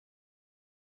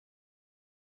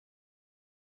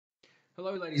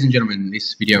Hello ladies and gentlemen,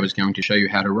 this video is going to show you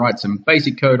how to write some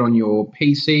basic code on your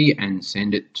PC and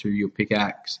send it to your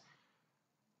Picaxe.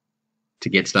 To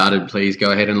get started, please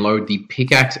go ahead and load the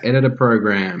Picaxe editor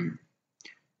program.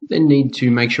 You then need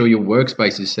to make sure your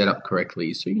workspace is set up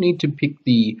correctly. So you need to pick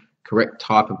the correct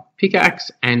type of Picaxe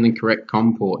and the correct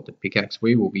COM port. The Picaxe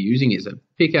we will be using is a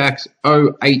Picaxe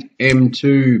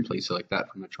 08M2. Please select that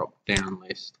from the drop down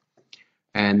list.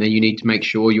 And then you need to make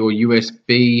sure your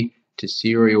USB to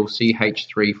serial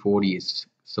CH340 is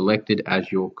selected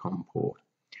as your COM port.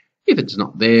 If it's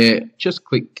not there, just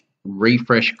click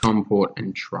refresh COM port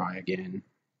and try again.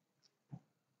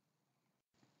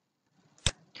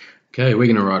 Okay, we're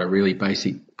going to write a really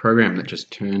basic program that just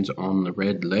turns on the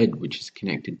red LED, which is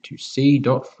connected to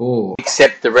C.4.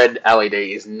 Except the red LED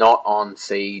is not on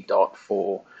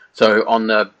C.4. So on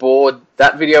the board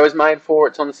that video is made for,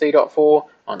 it's on C.4.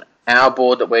 On our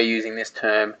board that we're using this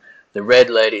term, the red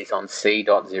LED is on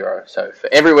C.0. So for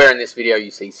everywhere in this video you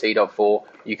see C.4,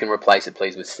 you can replace it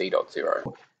please with C.0.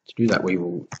 To do that, we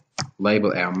will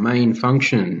label our main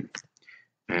function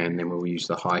and then we'll use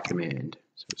the hi command.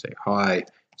 So we'll say hi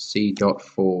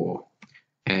C.4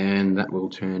 and that will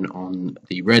turn on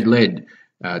the red LED.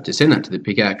 To send that to the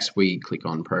Picaxe, we click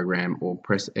on program or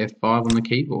press F5 on the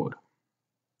keyboard.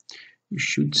 You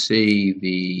should see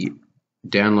the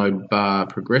download bar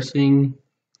progressing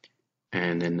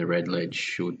and then the red LED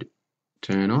should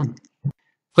turn on.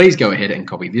 Please go ahead and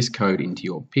copy this code into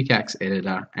your Picaxe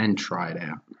editor and try it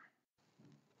out.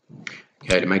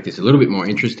 Okay, to make this a little bit more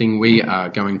interesting, we are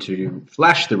going to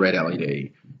flash the red LED.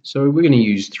 So we're going to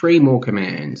use three more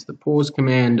commands: the pause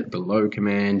command, the low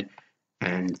command,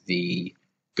 and the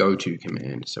go to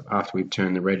command. So after we've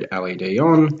turned the red LED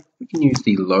on, we can use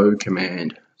the low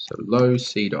command. So low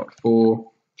C.4,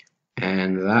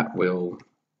 and that will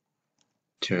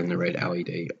turn the red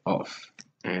LED off.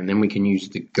 And then we can use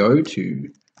the go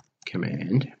to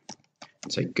command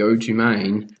and say go to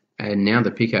main, and now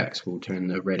the Picaxe will turn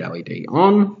the red LED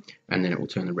on, and then it will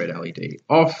turn the red LED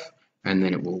off, and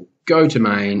then it will go to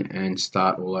main and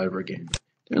start all over again.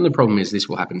 The only problem is this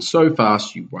will happen so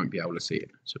fast you won't be able to see it.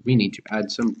 So we need to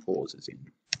add some pauses in.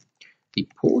 The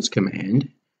pause command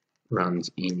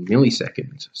runs in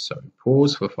milliseconds. So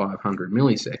pause for 500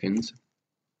 milliseconds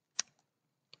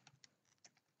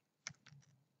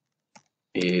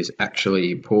is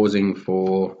actually pausing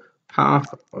for half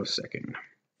a second.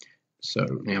 So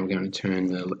now we're going to turn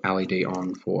the LED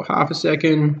on for half a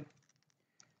second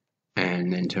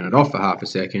and then turn it off for half a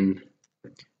second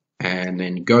and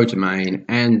then go to main,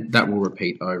 and that will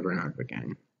repeat over and over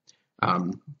again.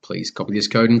 Please copy this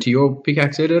code into your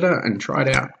Picaxe editor and try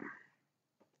it out.